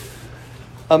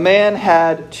A man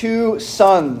had 2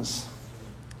 sons.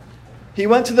 He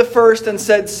went to the first and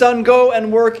said, "Son, go and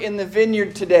work in the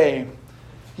vineyard today."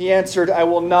 He answered, "I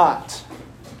will not,"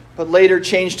 but later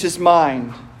changed his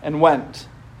mind and went.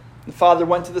 The father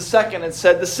went to the second and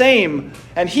said the same,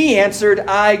 and he answered,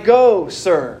 "I go,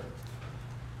 sir."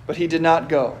 But he did not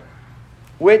go.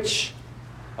 Which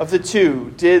of the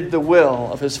 2 did the will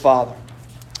of his father?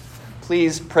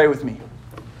 Please pray with me.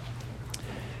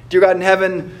 Dear God in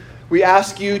heaven, we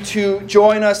ask you to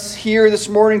join us here this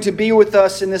morning, to be with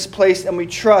us in this place, and we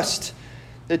trust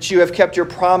that you have kept your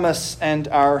promise and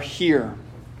are here.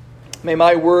 May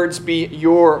my words be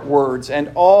your words, and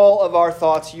all of our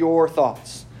thoughts your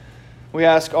thoughts. We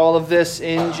ask all of this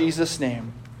in Jesus'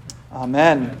 name.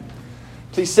 Amen.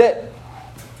 Please sit.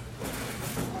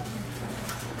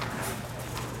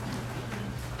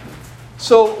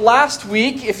 So last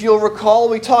week, if you'll recall,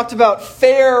 we talked about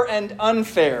fair and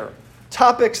unfair.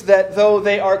 Topics that, though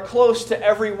they are close to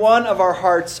every one of our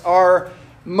hearts, are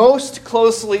most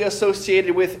closely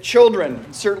associated with children.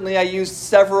 Certainly I used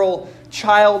several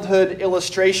childhood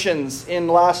illustrations in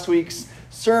last week's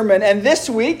sermon. And this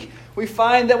week, we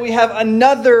find that we have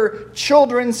another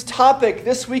children's topic.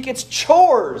 This week it's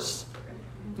chores.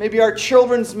 Maybe our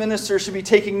children's minister should be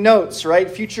taking notes, right?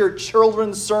 Future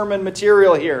children's sermon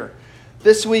material here.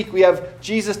 This week we have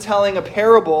Jesus telling a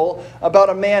parable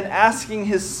about a man asking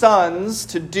his sons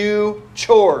to do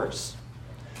chores.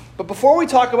 But before we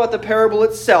talk about the parable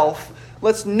itself,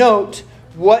 let's note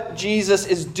what Jesus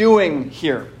is doing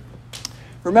here.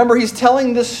 Remember, he's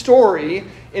telling this story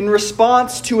in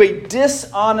response to a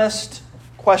dishonest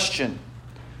question.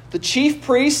 The chief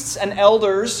priests and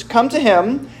elders come to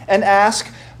him and ask,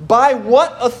 "By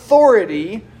what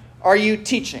authority are you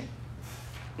teaching?"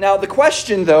 Now, the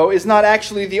question, though, is not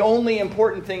actually the only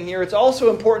important thing here. It's also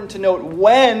important to note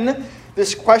when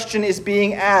this question is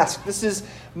being asked. This is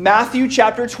Matthew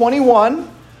chapter 21.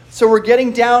 So we're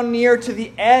getting down near to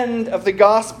the end of the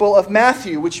Gospel of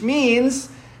Matthew, which means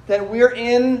that we're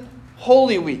in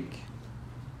Holy Week.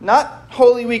 Not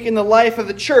Holy Week in the life of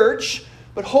the church,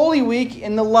 but Holy Week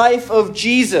in the life of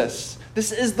Jesus.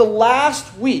 This is the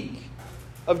last week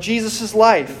of Jesus'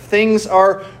 life. Things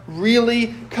are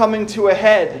really coming to a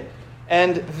head.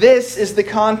 And this is the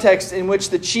context in which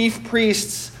the chief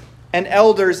priests and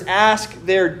elders ask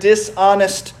their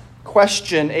dishonest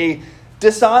question. A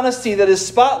dishonesty that is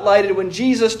spotlighted when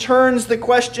Jesus turns the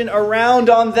question around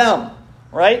on them,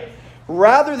 right?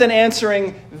 Rather than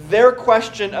answering their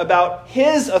question about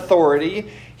his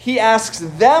authority, he asks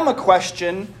them a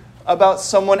question about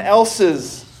someone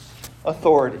else's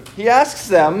authority. He asks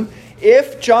them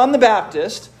if John the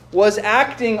Baptist was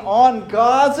acting on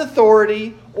God's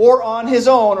authority or on his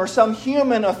own or some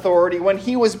human authority when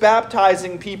he was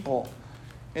baptizing people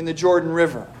in the Jordan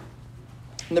River.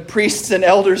 And the priests and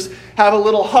elders have a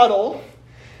little huddle,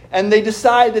 and they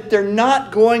decide that they're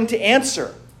not going to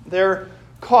answer. They're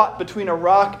caught between a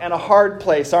rock and a hard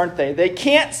place, aren't they? They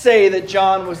can't say that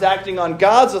John was acting on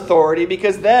God's authority,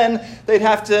 because then they'd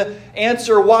have to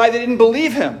answer why they didn't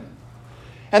believe him.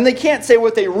 And they can't say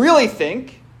what they really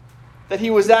think, that he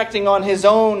was acting on his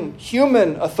own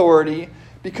human authority,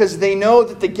 because they know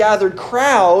that the gathered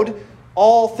crowd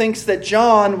all thinks that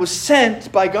John was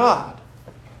sent by God.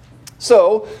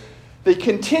 So they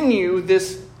continue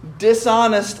this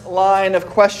dishonest line of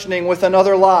questioning with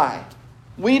another lie.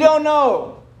 "We don't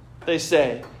know," they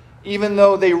say, even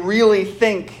though they really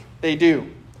think they do.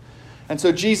 And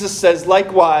so Jesus says,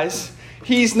 likewise,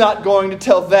 he's not going to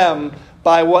tell them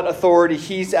by what authority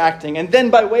he's acting. And then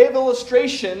by way of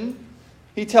illustration,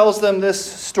 he tells them this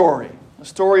story. A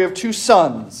story of 2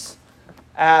 sons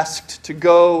asked to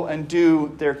go and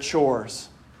do their chores.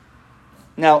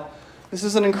 Now, this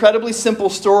is an incredibly simple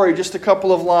story, just a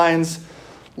couple of lines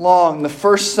long. The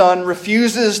first son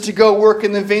refuses to go work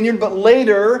in the vineyard, but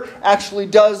later actually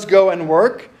does go and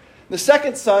work. The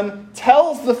second son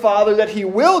tells the father that he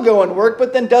will go and work,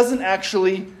 but then doesn't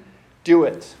actually do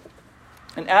it.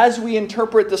 And as we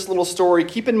interpret this little story,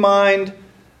 keep in mind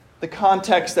the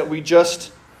context that we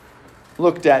just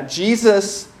looked at.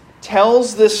 Jesus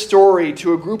tells this story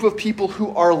to a group of people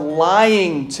who are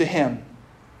lying to him.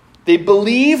 They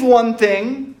believe one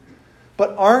thing,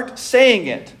 but aren't saying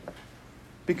it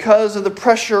because of the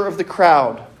pressure of the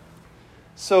crowd.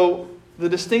 So the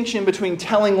distinction between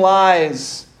telling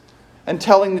lies and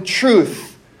telling the truth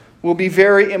will be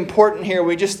very important here.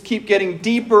 We just keep getting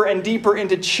deeper and deeper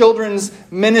into children's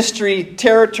ministry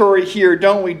territory here,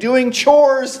 don't we? Doing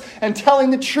chores and telling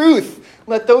the truth.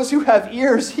 Let those who have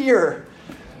ears hear.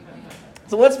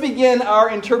 So let's begin our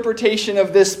interpretation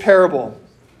of this parable.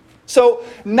 So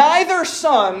neither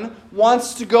son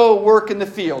wants to go work in the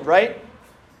field, right?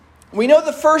 We know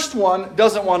the first one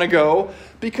doesn't want to go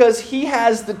because he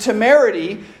has the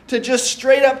temerity to just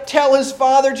straight up tell his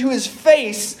father to his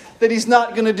face that he's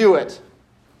not going to do it.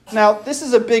 Now, this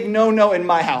is a big no-no in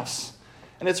my house.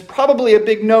 And it's probably a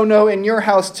big no-no in your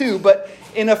house too. But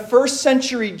in a first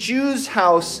century Jew's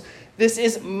house, this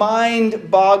is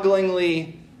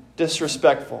mind-bogglingly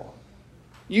disrespectful.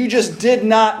 You just did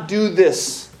not do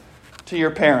this to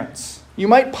your parents. You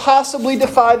might possibly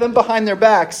defy them behind their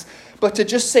backs, but to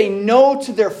just say no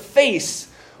to their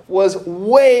face was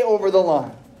way over the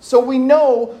line. So we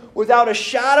know without a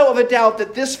shadow of a doubt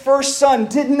that this first son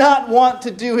did not want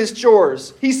to do his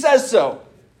chores. He says so.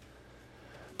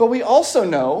 But we also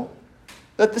know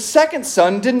that the second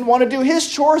son didn't want to do his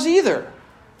chores either.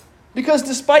 Because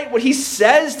despite what he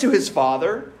says to his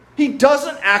father, he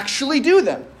doesn't actually do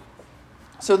them.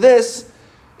 So this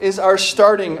is our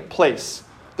starting place.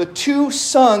 The two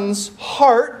sons'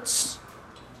 hearts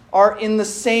are in the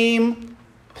same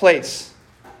place.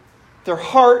 Their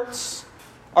hearts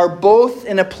are both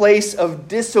in a place of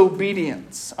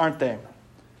disobedience, aren't they?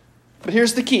 But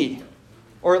here's the key,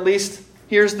 or at least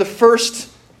here's the first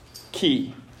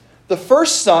key. The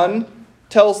first son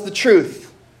tells the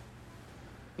truth,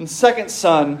 and the second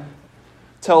son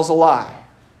tells a lie.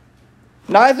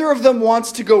 Neither of them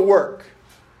wants to go work,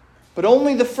 but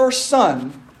only the first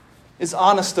son is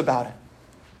honest about it.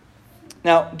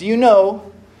 Now, do you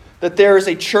know that there is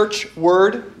a church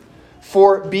word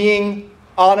for being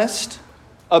honest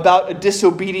about a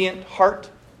disobedient heart?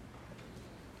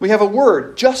 We have a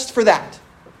word just for that.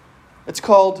 It's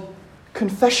called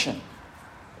confession.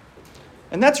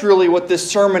 And that's really what this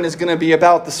sermon is going to be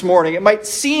about this morning. It might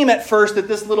seem at first that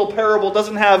this little parable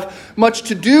doesn't have much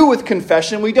to do with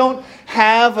confession. We don't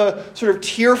have a sort of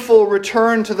tearful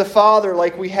return to the Father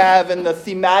like we have in the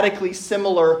thematically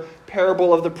similar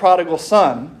parable of the prodigal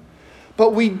son.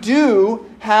 But we do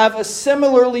have a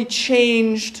similarly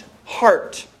changed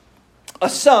heart. A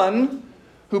son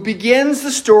who begins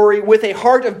the story with a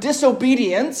heart of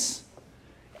disobedience,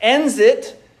 ends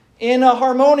it in a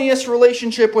harmonious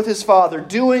relationship with his father,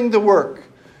 doing the work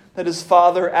that his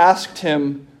father asked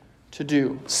him to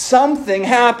do. Something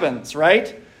happens,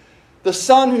 right? The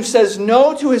son who says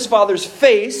no to his father's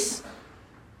face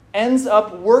ends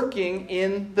up working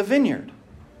in the vineyard.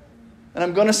 And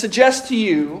I'm going to suggest to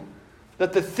you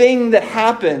that the thing that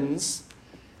happens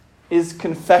is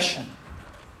confession.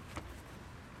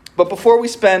 But before we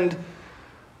spend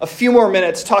a few more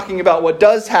minutes talking about what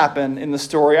does happen in the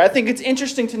story, I think it's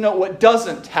interesting to note what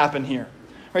doesn't happen here.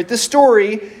 Right? This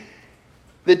story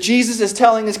that Jesus is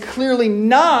telling is clearly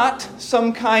not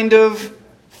some kind of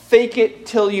fake it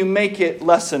till you make it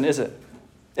lesson, is it?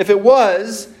 If it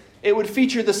was, it would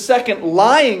feature the second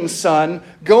lying son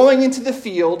going into the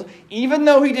field, even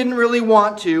though he didn't really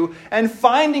want to, and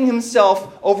finding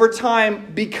himself over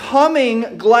time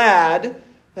becoming glad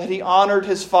that he honored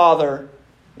his father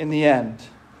in the end.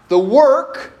 The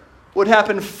work would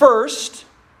happen first,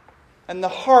 and the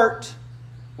heart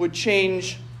would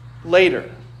change later.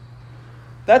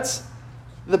 That's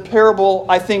the parable,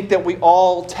 I think, that we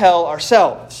all tell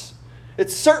ourselves.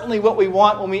 It's certainly what we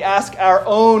want when we ask our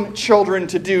own children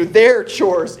to do their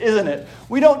chores, isn't it?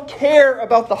 We don't care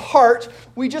about the heart,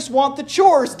 we just want the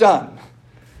chores done.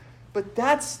 But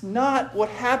that's not what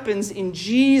happens in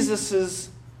Jesus'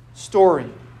 story.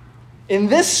 In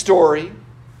this story,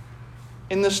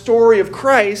 in the story of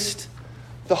Christ,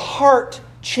 the heart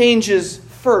changes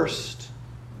first,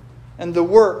 and the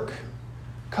work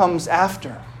comes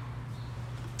after.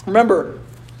 Remember,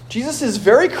 Jesus is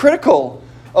very critical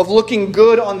of looking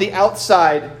good on the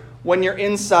outside when your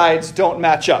insides don't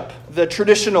match up. The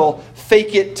traditional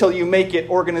fake it till you make it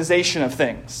organization of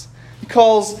things. He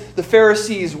calls the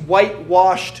Pharisees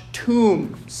whitewashed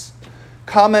tombs,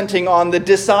 commenting on the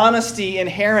dishonesty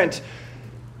inherent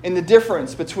in the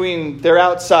difference between their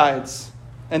outsides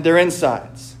and their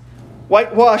insides.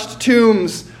 Whitewashed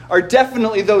tombs are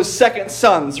definitely those second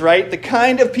sons, right? The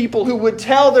kind of people who would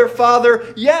tell their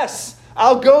father, yes,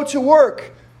 I'll go to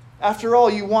work. After all,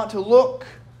 you want to look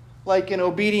like an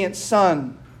obedient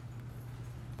son,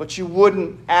 but you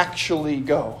wouldn't actually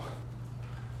go.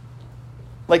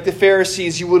 Like the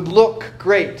Pharisees, you would look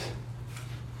great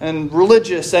and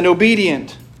religious and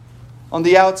obedient on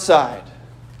the outside,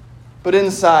 but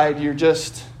inside you're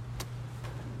just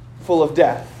full of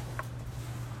death.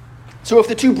 So if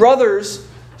the two brothers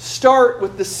start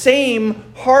with the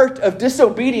same heart of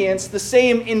disobedience, the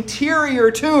same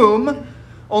interior tomb,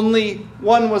 only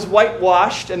one was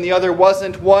whitewashed and the other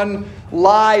wasn't, one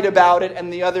lied about it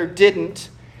and the other didn't,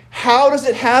 how does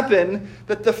it happen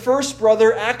that the first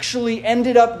brother actually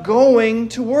ended up going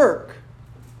to work?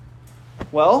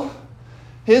 Well,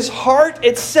 His heart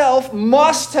itself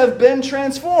must have been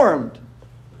transformed.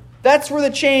 That's where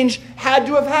the change had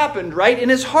to have happened, right? In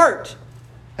his heart.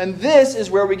 And this is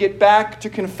where we get back to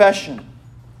confession.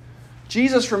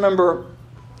 Jesus, remember,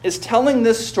 is telling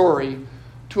this story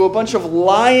to a bunch of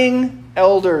lying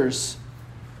elders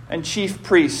and chief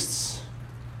priests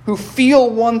who feel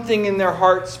one thing in their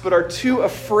hearts but are too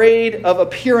afraid of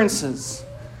appearances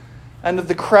and of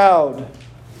the crowd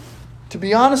to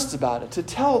be honest about it, to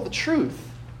tell the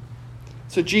truth.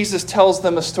 So Jesus tells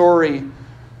them a story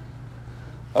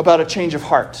about a change of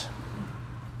heart,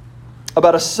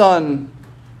 about a son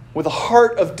with a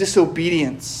heart of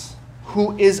disobedience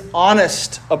who is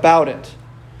honest about it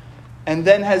and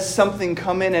then has something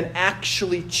come in and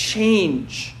actually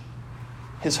change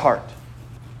his heart.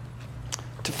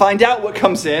 To find out what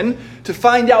comes in, to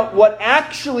find out what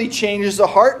actually changes the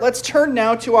heart, let's turn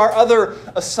now to our other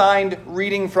assigned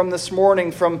reading from this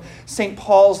morning from St.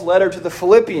 Paul's letter to the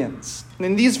Philippians. And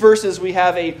in these verses we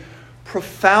have a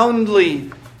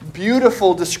profoundly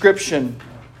beautiful description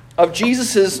of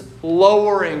Jesus'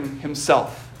 lowering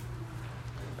himself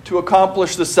to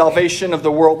accomplish the salvation of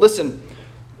the world. Listen,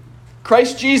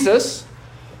 Christ Jesus,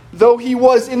 though he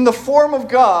was in the form of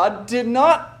God, did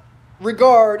not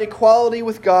regard equality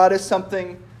with God as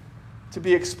something to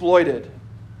be exploited,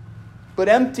 but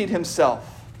emptied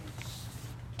himself,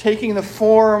 taking the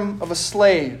form of a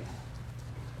slave,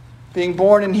 being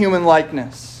born in human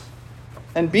likeness.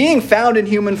 And being found in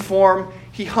human form,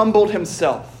 he humbled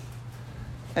himself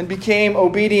and became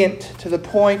obedient to the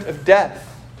point of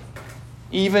death,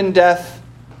 even death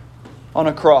on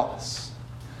a cross.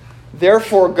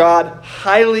 Therefore, God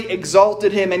highly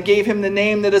exalted him and gave him the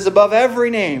name that is above every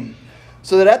name,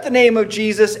 so that at the name of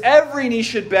Jesus every knee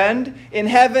should bend in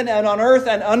heaven and on earth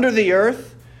and under the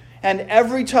earth, and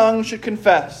every tongue should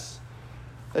confess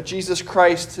that Jesus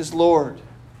Christ is Lord,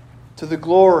 to the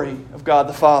glory of God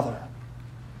the Father.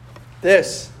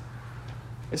 This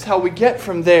is how we get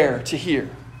from there to here.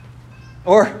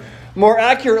 Or more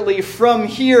accurately, from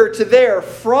here to there,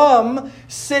 from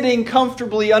sitting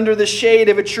comfortably under the shade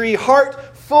of a tree,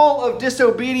 heart full of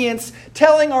disobedience,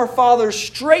 telling our Father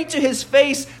straight to his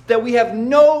face that we have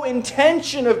no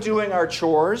intention of doing our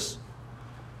chores,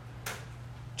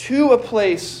 to a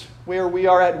place where we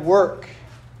are at work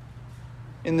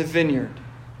in the vineyard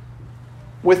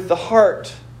with the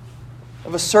heart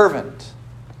of a servant.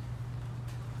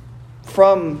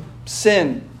 From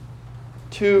sin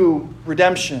to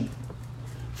redemption.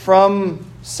 From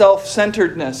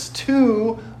self-centeredness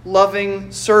to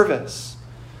loving service.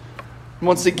 And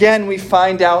once again, we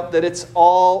find out that it's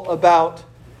all about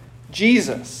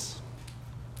Jesus.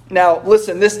 Now,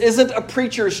 listen, this isn't a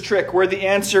preacher's trick where the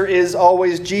answer is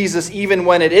always Jesus, even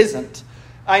when it isn't.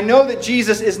 I know that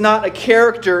Jesus is not a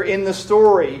character in the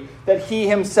story that he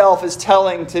himself is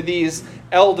telling to these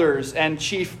elders and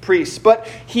chief priests. But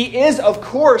he is, of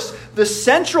course, the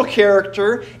central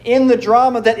character in the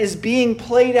drama that is being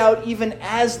played out even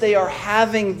as they are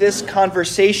having this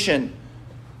conversation.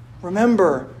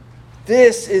 Remember,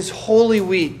 this is Holy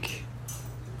Week.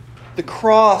 The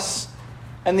cross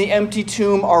and the empty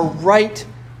tomb are right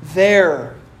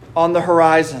there on the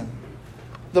horizon.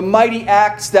 The mighty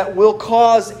acts that will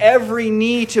cause every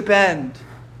knee to bend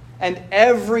and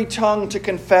every tongue to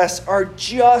confess are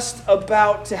just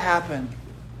about to happen.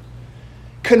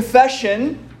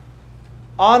 Confession,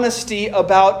 honesty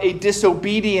about a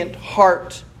disobedient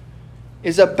heart,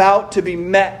 is about to be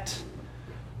met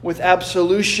with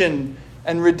absolution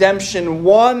and redemption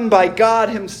won by God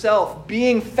himself,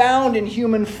 being found in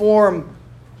human form,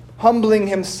 humbling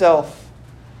himself,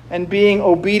 and being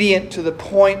obedient to the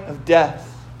point of death,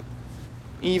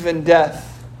 even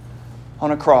death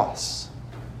on a cross.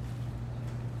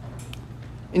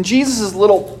 In Jesus'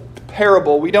 little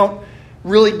parable, we don't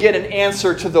really get an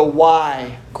answer to the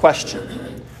why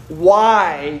question.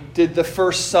 Why did the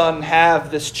first son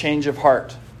have this change of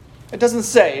heart? It doesn't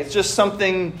say. It's just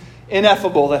something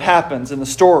ineffable that happens in the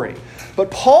story.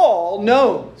 But Paul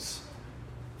knows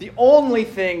the only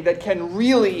thing that can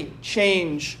really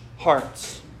change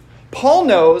hearts. Paul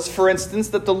knows, for instance,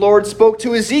 that the Lord spoke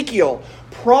to Ezekiel,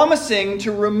 promising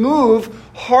to remove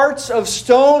hearts of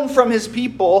stone from his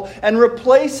people and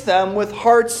replace them with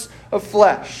hearts of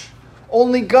flesh.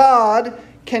 Only God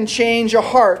can change a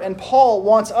heart, and Paul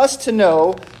wants us to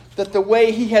know that the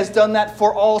way he has done that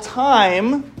for all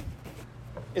time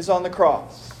is on the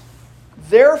cross.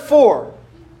 Therefore,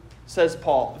 says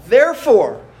Paul,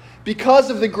 therefore, because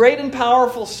of the great and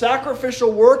powerful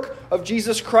sacrificial work of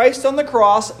Jesus Christ on the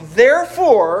cross,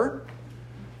 therefore,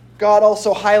 God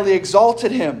also highly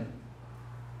exalted him,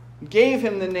 gave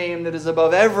him the name that is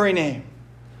above every name,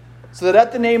 so that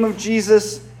at the name of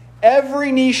Jesus,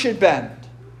 every knee should bend,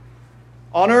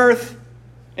 on earth,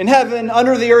 in heaven,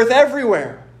 under the earth,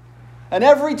 everywhere, and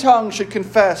every tongue should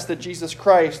confess that Jesus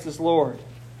Christ is Lord,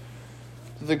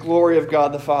 to the glory of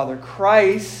God the Father.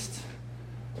 Christ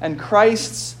and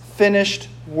Christ's finished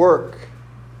work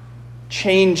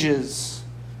changes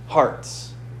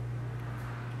hearts.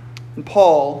 And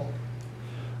Paul,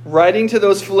 writing to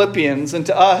those Philippians and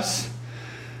to us,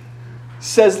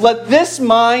 says, "Let this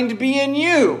mind be in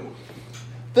you,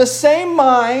 the same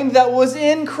mind that was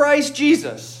in Christ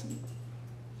Jesus."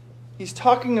 He's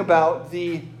talking about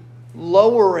the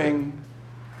lowering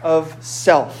of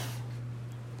self.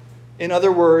 In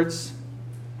other words,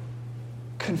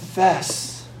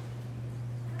 confess.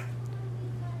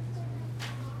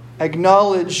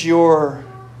 Acknowledge your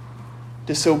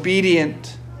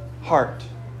disobedient heart.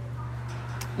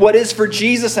 What is for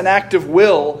Jesus an act of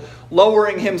will,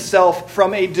 lowering himself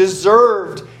from a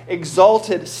deserved,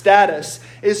 exalted status,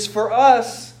 is for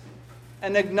us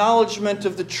an acknowledgement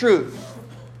of the truth,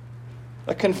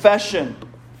 a confession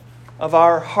of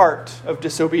our heart of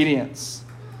disobedience.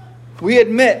 We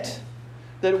admit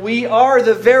that we are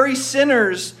the very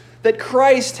sinners that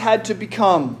Christ had to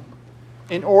become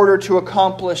in order to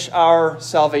accomplish our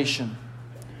salvation.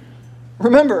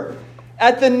 Remember,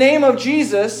 at the name of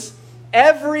Jesus,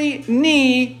 every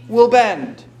knee will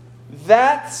bend.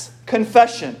 That's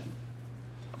confession.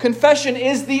 Confession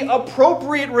is the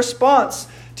appropriate response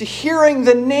to hearing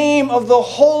the name of the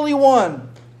Holy One,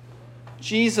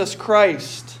 Jesus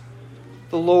Christ,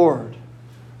 the Lord,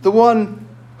 the one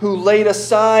who laid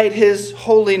aside his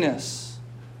holiness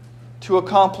to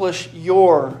accomplish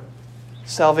your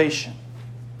salvation.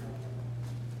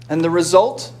 And the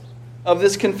result of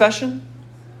this confession,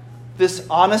 this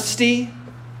honesty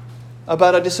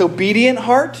about a disobedient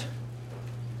heart,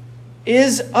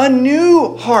 is a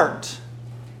new heart,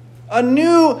 a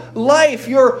new life.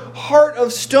 Your heart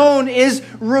of stone is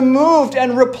removed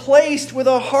and replaced with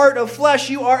a heart of flesh.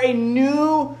 You are a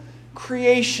new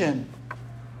creation.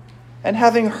 And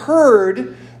having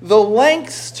heard the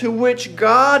lengths to which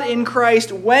God in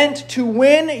Christ went to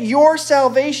win your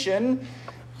salvation,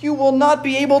 you will not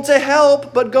be able to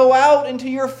help but go out into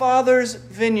your Father's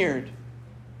vineyard.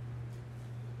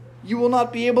 You will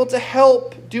not be able to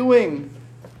help doing,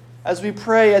 as we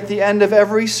pray at the end of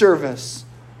every service,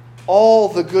 all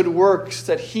the good works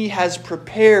that He has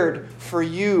prepared for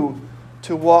you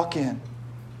to walk in.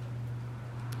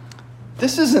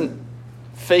 This isn't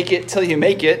fake it till you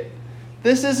make it.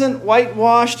 This isn't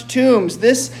whitewashed tombs.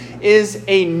 This is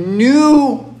a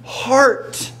new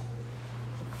heart.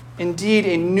 Indeed,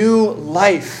 a new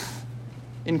life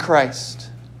in Christ.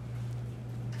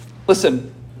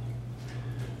 Listen,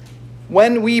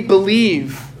 when we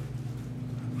believe,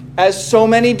 as so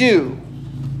many do,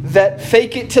 that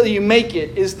fake it till you make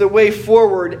it is the way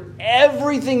forward,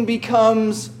 everything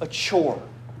becomes a chore.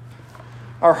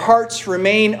 Our hearts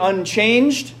remain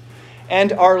unchanged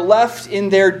and are left in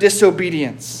their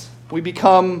disobedience. We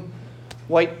become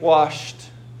whitewashed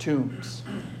tombs.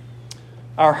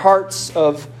 Our hearts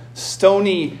of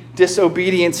stony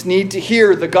disobedience need to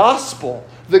hear the gospel,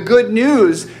 the good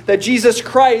news that Jesus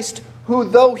Christ, who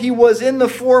though he was in the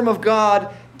form of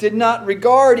God, did not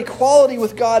regard equality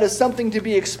with God as something to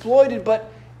be exploited,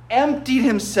 but emptied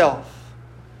himself,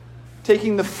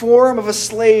 taking the form of a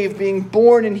slave, being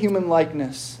born in human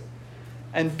likeness.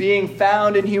 And being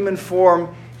found in human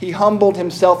form, he humbled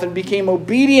himself and became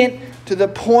obedient to the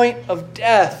point of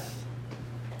death,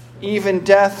 even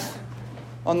death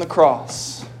on the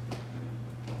cross.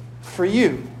 For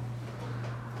you.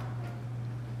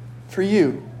 For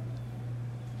you.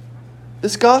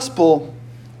 This gospel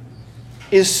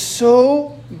is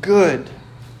so good,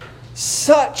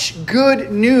 such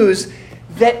good news,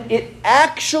 that it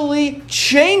actually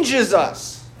changes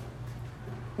us.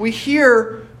 We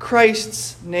hear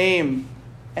Christ's name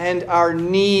and our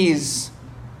knees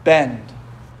bend.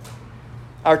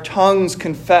 Our tongues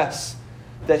confess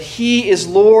that He is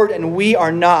Lord and we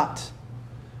are not.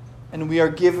 And we are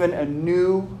given a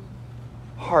new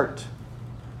heart.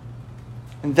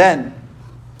 And then,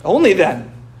 only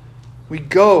then, we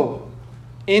go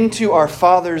into our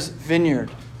Father's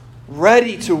vineyard,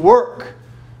 ready to work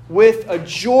with a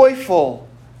joyful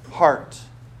heart.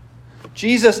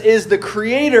 Jesus is the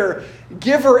creator,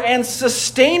 giver, and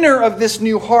sustainer of this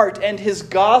new heart, and His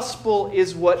gospel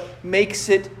is what makes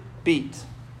it beat.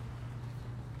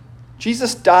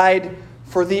 Jesus died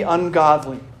for the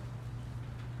ungodly,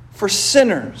 for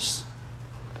sinners.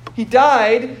 He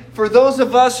died for those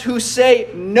of us who say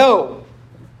no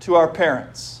to our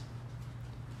parents.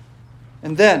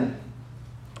 And then,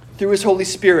 through His Holy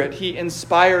Spirit, He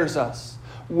inspires us,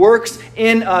 works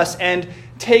in us and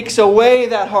takes away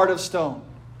that heart of stone,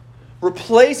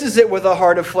 replaces it with a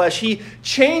heart of flesh. He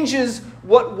changes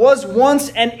what was once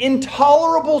an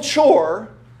intolerable chore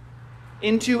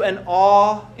into an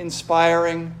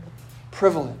awe-inspiring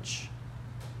privilege.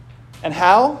 And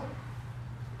how?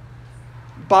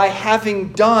 By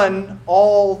having done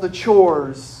all the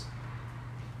chores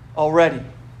already.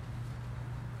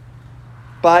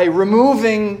 By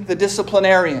removing the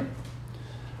disciplinarian.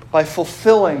 By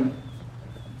fulfilling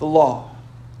the law.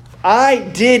 I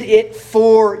did it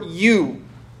for you,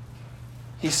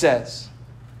 he says.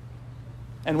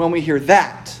 And when we hear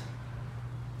that,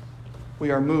 we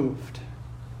are moved.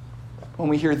 When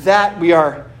we hear that, we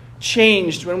are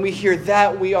changed. When we hear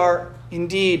that, we are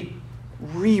indeed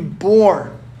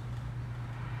reborn.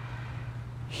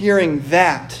 Hearing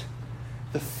that,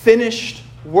 the finished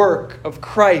work of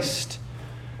Christ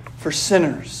for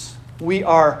sinners, we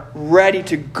are ready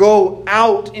to go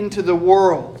out into the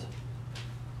world,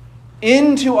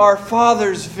 into our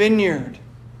Father's vineyard,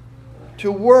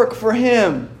 to work for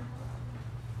Him,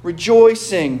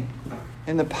 rejoicing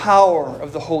in the power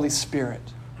of the Holy Spirit.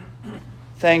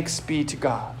 Thanks be to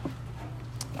God.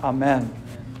 Amen.